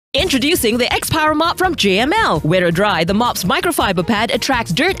Introducing the X-Power Mop from JML. Wet or dry, the mop's microfiber pad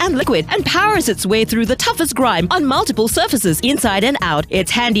attracts dirt and liquid and powers its way through the toughest grime on multiple surfaces inside and out.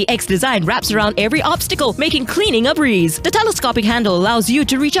 Its handy X design wraps around every obstacle, making cleaning a breeze. The telescopic handle allows you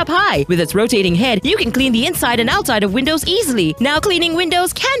to reach up high. With its rotating head, you can clean the inside and outside of windows easily. Now cleaning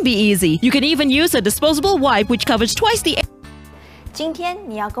windows can be easy. You can even use a disposable wipe which covers twice the 今天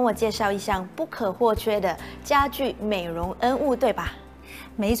你要跟我介绍一项不可或缺的家具美容恩物，对吧？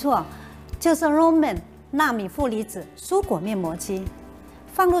没错，就是 Roman 纳米负离子蔬果面膜机。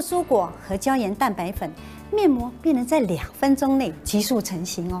放入蔬果和胶原蛋白粉，面膜便能在2分钟内急速成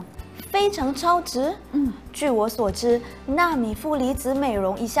型哦，非常超值。据我所知，纳米负离子美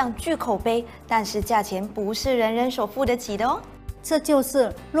容一向具口碑，但是价钱不是人人所付得起的哦。 这就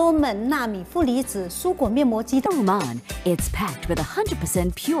是 Roman 纳米负离子蔬果面膜机。Roman, it's packed with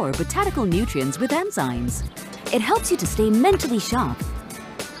 100% pure botanical nutrients with enzymes. It helps you to stay mentally sharp,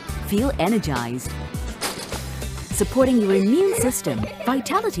 feel energized, supporting your immune system,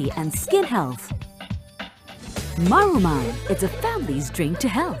 vitality, and skin health. Maruman, it's a family's drink to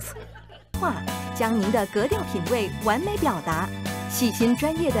health. 画将您的格调品味完美表达，细心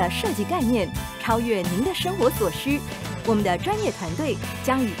专业的设计概念，超越您的生活所需。 我们的专业团队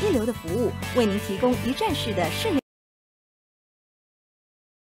将以一流的服务为您提供一站式的室内。